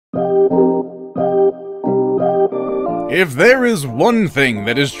If there is one thing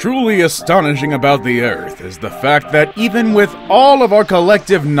that is truly astonishing about the Earth, is the fact that even with all of our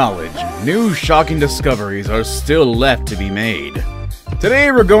collective knowledge, new shocking discoveries are still left to be made. Today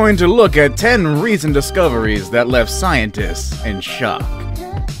we're going to look at 10 recent discoveries that left scientists in shock.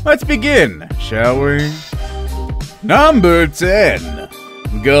 Let's begin, shall we? Number 10.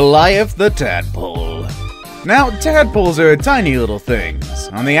 Goliath the Tadpole. Now, tadpoles are tiny little things.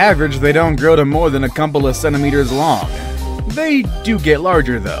 On the average, they don't grow to more than a couple of centimeters long. They do get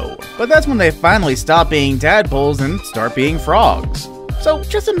larger though, but that's when they finally stop being tadpoles and start being frogs. So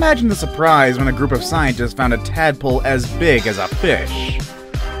just imagine the surprise when a group of scientists found a tadpole as big as a fish.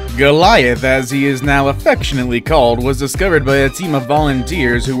 Goliath, as he is now affectionately called, was discovered by a team of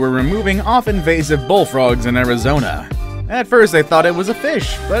volunteers who were removing off-invasive bullfrogs in Arizona. At first they thought it was a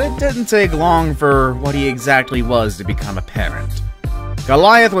fish, but it didn't take long for what he exactly was to become apparent.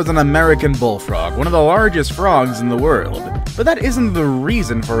 Goliath was an American bullfrog, one of the largest frogs in the world, but that isn't the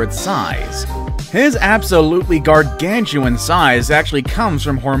reason for its size. His absolutely gargantuan size actually comes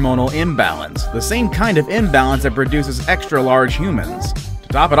from hormonal imbalance, the same kind of imbalance that produces extra-large humans. To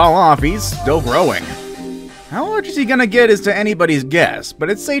top it all off, he's still growing. How large is he gonna get is to anybody's guess, but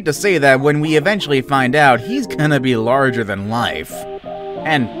it's safe to say that when we eventually find out, he's gonna be larger than life.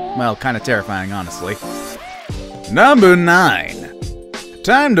 And, well, kinda terrifying, honestly. Number 9.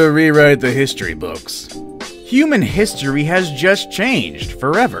 Time to rewrite the history books. Human history has just changed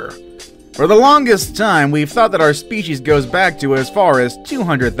forever. For the longest time, we've thought that our species goes back to as far as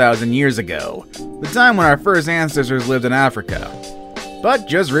 200,000 years ago, the time when our first ancestors lived in Africa. But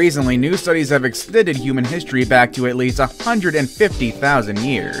just recently, new studies have extended human history back to at least 150,000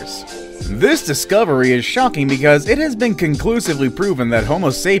 years. This discovery is shocking because it has been conclusively proven that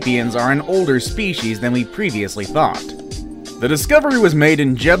Homo sapiens are an older species than we previously thought. The discovery was made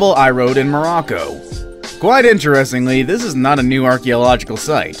in Jebel Irhoud in Morocco. Quite interestingly, this is not a new archaeological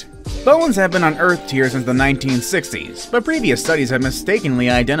site. Bones have been unearthed here since the 1960s, but previous studies have mistakenly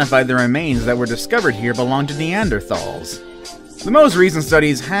identified the remains that were discovered here belonged to Neanderthals. The most recent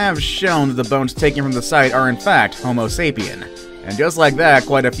studies have shown that the bones taken from the site are in fact Homo sapien, and just like that,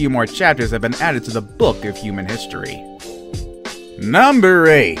 quite a few more chapters have been added to the book of human history. Number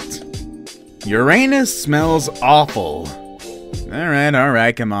 8. Uranus smells awful.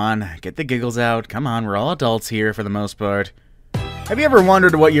 Alright, come on. Get the giggles out. Come on, we're all adults here for the most part. Have you ever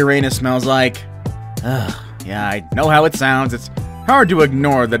wondered what Uranus smells like? Ugh, yeah, I know how it sounds. It's hard to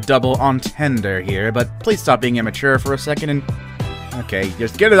ignore the double entendre here, but please stop being immature for a second and... Okay,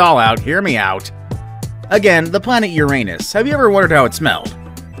 just get it all out. Hear me out. Again, the planet Uranus. Have you ever wondered how it smelled?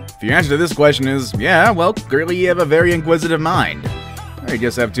 If your answer to this question is, yeah, well, clearly you have a very inquisitive mind. Or you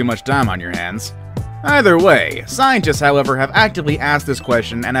just have too much time on your hands. Either way, scientists, however, have actively asked this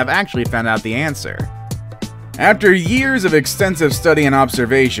question and have actually found out the answer. After years of extensive study and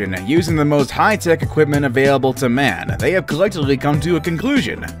observation, using the most high-tech equipment available to man, they have collectively come to a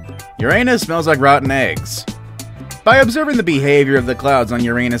conclusion. Uranus smells like rotten eggs. By observing the behavior of the clouds on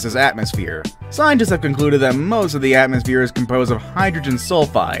Uranus's atmosphere, scientists have concluded that most of the atmosphere is composed of hydrogen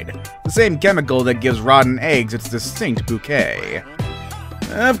sulfide, the same chemical that gives rotten eggs its distinct bouquet.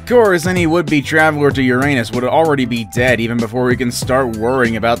 Of course, any would-be traveler to Uranus would already be dead even before we can start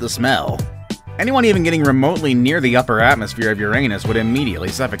worrying about the smell. Anyone even getting remotely near the upper atmosphere of Uranus would immediately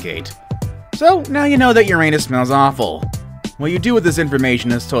suffocate. So, now you know that Uranus smells awful. What you do with this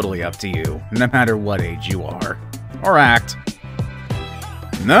information is totally up to you, no matter what age you are. Or act.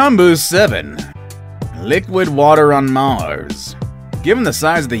 Number 7. Liquid water on Mars. Given the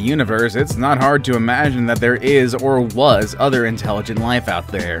size of the universe, it's not hard to imagine that there is or was other intelligent life out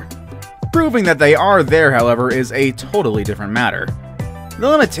there. Proving that they are there, however, is a totally different matter. The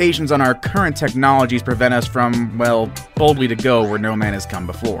limitations on our current technologies prevent us from, well, boldly to go where no man has come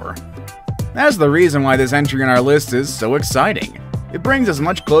before. That's the reason why this entry on our list is so exciting. It brings us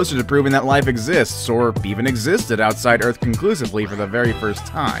much closer to proving that life exists, or even existed outside Earth conclusively for the very first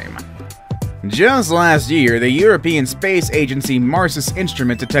time. Just last year, the European Space Agency Marsis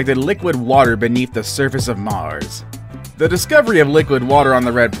instrument detected liquid water beneath the surface of Mars. The discovery of liquid water on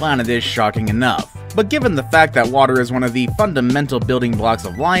the red planet is shocking enough, but given the fact that water is one of the fundamental building blocks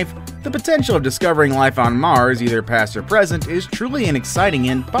of life, the potential of discovering life on Mars, either past or present, is truly an exciting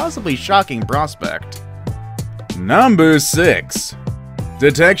and possibly shocking prospect. Number 6.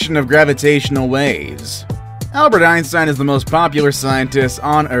 Detection of gravitational waves. Albert Einstein is the most popular scientist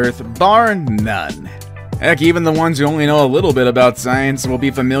on Earth, bar none. Heck, even the ones who only know a little bit about science will be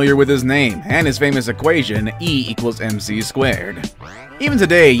familiar with his name and his famous equation, E=mc². Even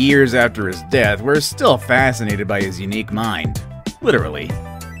today, years after his death, we're still fascinated by his unique mind. Literally.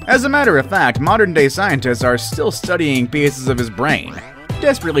 As a matter of fact, modern-day scientists are still studying pieces of his brain,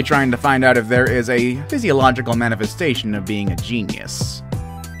 desperately trying to find out if there is a physiological manifestation of being a genius.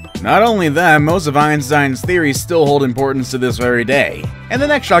 Not only that, most of Einstein's theories still hold importance to this very day, and the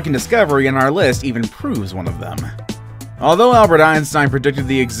next shocking discovery in our list even proves one of them. Although Albert Einstein predicted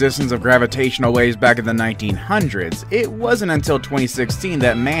the existence of gravitational waves back in the 1900s, it wasn't until 2016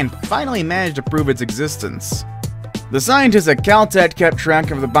 that man finally managed to prove its existence. The scientists at Caltech kept track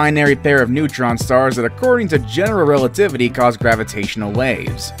of the binary pair of neutron stars that, according to general relativity, cause gravitational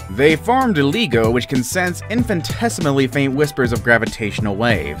waves. They formed a LIGO, which can sense infinitesimally faint whispers of gravitational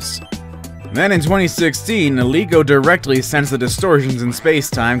waves. Then in 2016, LIGO directly sensed the distortions in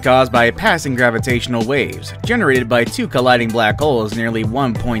space-time caused by passing gravitational waves, generated by two colliding black holes nearly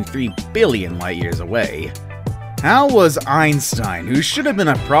 1.3 billion light-years away. How was Einstein, who should have been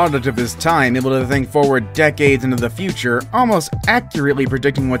a product of his time, able to think forward decades into the future, almost accurately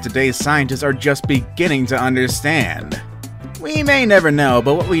predicting what today's scientists are just beginning to understand? We may never know,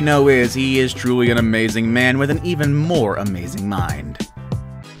 but what we know is he is truly an amazing man with an even more amazing mind.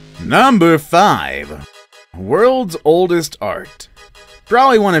 Number 5. World's Oldest Art.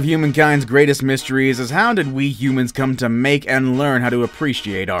 Probably one of humankind's greatest mysteries is how did we humans come to make and learn how to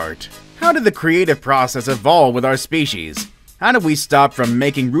appreciate art? How did the creative process evolve with our species? How did we stop from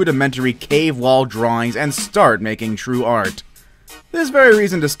making rudimentary cave wall drawings and start making true art? This very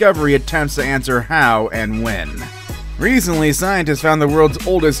recent discovery attempts to answer how and when. Recently, scientists found the world's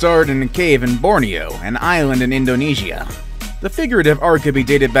oldest art in a cave in Borneo, an island in Indonesia. The figurative art could be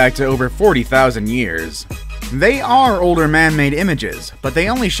dated back to over 40,000 years. They are older man-made images, but they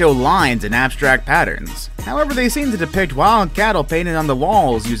only show lines and abstract patterns. However, they seem to depict wild cattle painted on the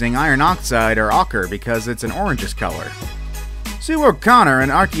walls using iron oxide or ochre because it's an orangish color. Sue O'Connor,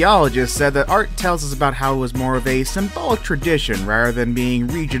 an archaeologist, said that art tells us about how it was more of a symbolic tradition rather than being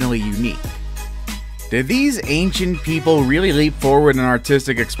regionally unique. Did these ancient people really leap forward in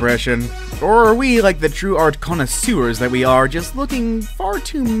artistic expression? Or are we, like the true art connoisseurs that we are, just looking far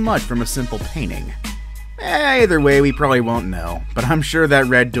too much from a simple painting? Either way, we probably won't know, but I'm sure that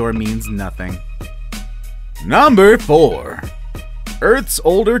red door means nothing. Number 4. Earth's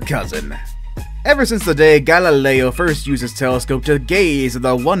older cousin. Ever since the day Galileo first used his telescope to gaze at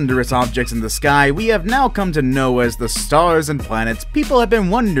the wondrous objects in the sky we have now come to know as the stars and planets, people have been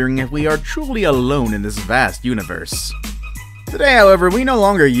wondering if we are truly alone in this vast universe. Today, however, we no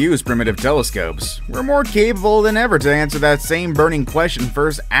longer use primitive telescopes. We're more capable than ever to answer that same burning question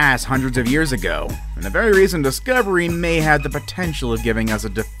first asked hundreds of years ago, and a very recent discovery may have the potential of giving us a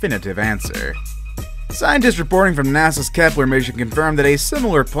definitive answer. Scientists reporting from NASA's Kepler mission confirmed that a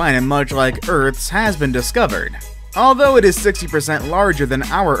similar planet much like Earth's has been discovered. Although it is 60% larger than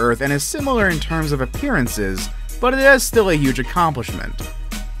our Earth and is similar in terms of appearances, but it is still a huge accomplishment.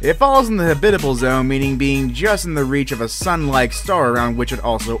 It falls in the habitable zone, meaning being just in the reach of a sun-like star around which it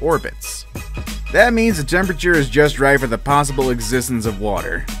also orbits. That means the temperature is just right for the possible existence of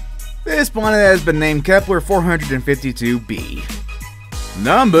water. This planet has been named Kepler 452b.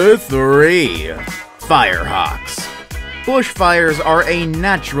 Number 3. Firehawks. Bushfires are a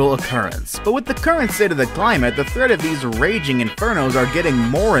natural occurrence, but with the current state of the climate, the threat of these raging infernos are getting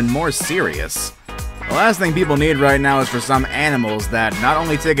more and more serious. The last thing people need right now is for some animals that not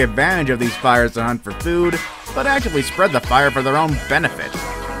only take advantage of these fires to hunt for food, but actively spread the fire for their own benefit,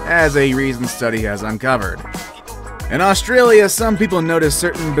 as a recent study has uncovered. In Australia, some people notice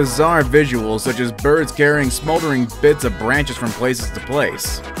certain bizarre visuals such as birds carrying smoldering bits of branches from places to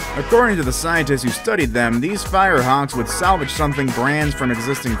place. According to the scientists who studied them, these firehawks would salvage something brands from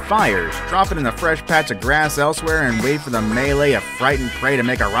existing fires, drop it in a fresh patch of grass elsewhere, and wait for the melee of frightened prey to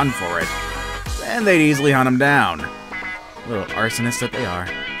make a run for it. Then they'd easily hunt them down. Little arsonists that they are.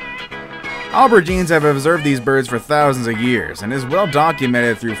 Aubergines have observed these birds for thousands of years, and is well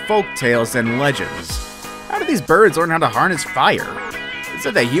documented through folk tales and legends. How did these birds learn how to harness fire? It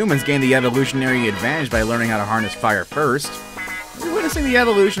said that humans gained the evolutionary advantage by learning how to harness fire first. Are we witnessing the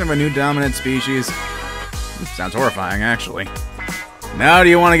evolution of a new dominant species? Sounds horrifying, actually. Now do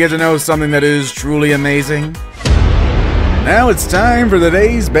you want to get to know something that is truly amazing? Now it's time for the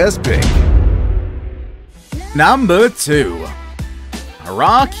day's best pick. Number 2. A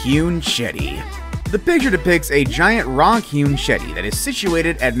rock-hewn shetty. The picture depicts a giant rock-hewn shetty that is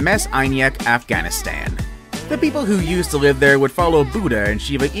situated at Mes Aynak, Afghanistan. The people who used to live there would follow Buddha and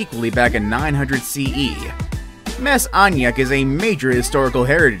Shiva equally back in 900 CE. Mes Aynak is a major historical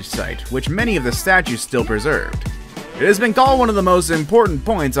heritage site, which many of the statues still preserved. It has been called one of the most important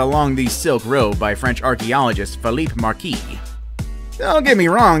points along the Silk Road by French archaeologist Philippe Marquis. Don't get me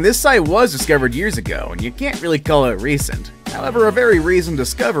wrong, this site was discovered years ago, and you can't really call it recent. However, a very recent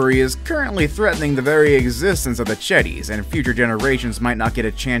discovery is currently threatening the very existence of the Chetties, and future generations might not get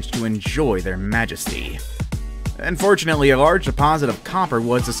a chance to enjoy their majesty. Unfortunately, a large deposit of copper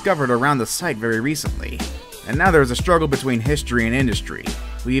was discovered around the site very recently, and now there is a struggle between history and industry,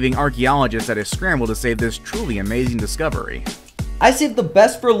 leaving archaeologists at a scramble to save this truly amazing discovery. I saved the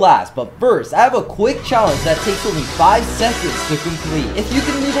best for last, but first, I have a quick challenge that takes only 5 seconds to complete. If you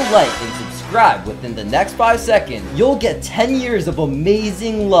can leave a like and subscribe within the next 5 seconds, you'll get 10 years of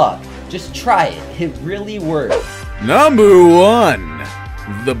amazing luck. Just try it, it really works. Number 1.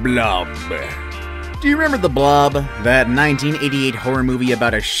 The Blob. Do you remember The Blob? That 1988 horror movie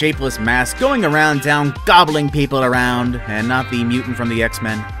about a shapeless mass going around town gobbling people around, and not the mutant from the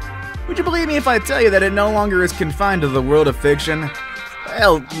X-Men? Would you believe me if I tell you that it no longer is confined to the world of fiction?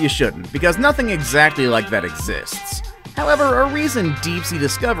 Well, you shouldn't, because nothing exactly like that exists. However, a recent deep-sea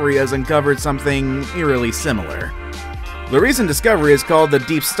discovery has uncovered something eerily similar. The recent discovery is called the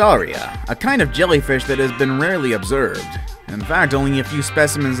Deepstaria, a kind of jellyfish that has been rarely observed. In fact, only a few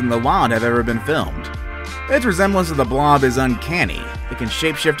specimens in the wild have ever been filmed. Its resemblance to the Blob is uncanny. It can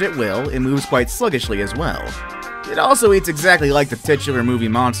shapeshift at will, it moves quite sluggishly as well. It also eats exactly like the titular movie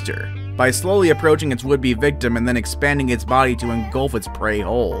monster, by slowly approaching its would-be victim and then expanding its body to engulf its prey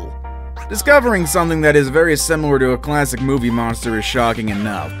whole. Discovering something that is very similar to a classic movie monster is shocking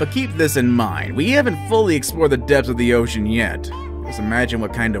enough, but keep this in mind, we haven't fully explored the depths of the ocean yet. Just imagine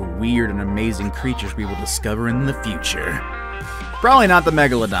what kind of weird and amazing creatures we will discover in the future. Probably not the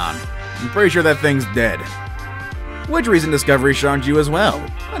Megalodon. I'm pretty sure that thing's dead. Which recent discovery shocked you as well?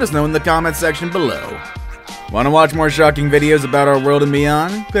 Let us know in the comments section below. Want to watch more shocking videos about our world and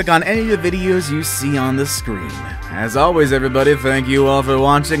beyond? Click on any of the videos you see on the screen. As always, everybody, thank you all for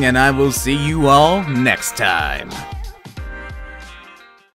watching, and I will see you all next time.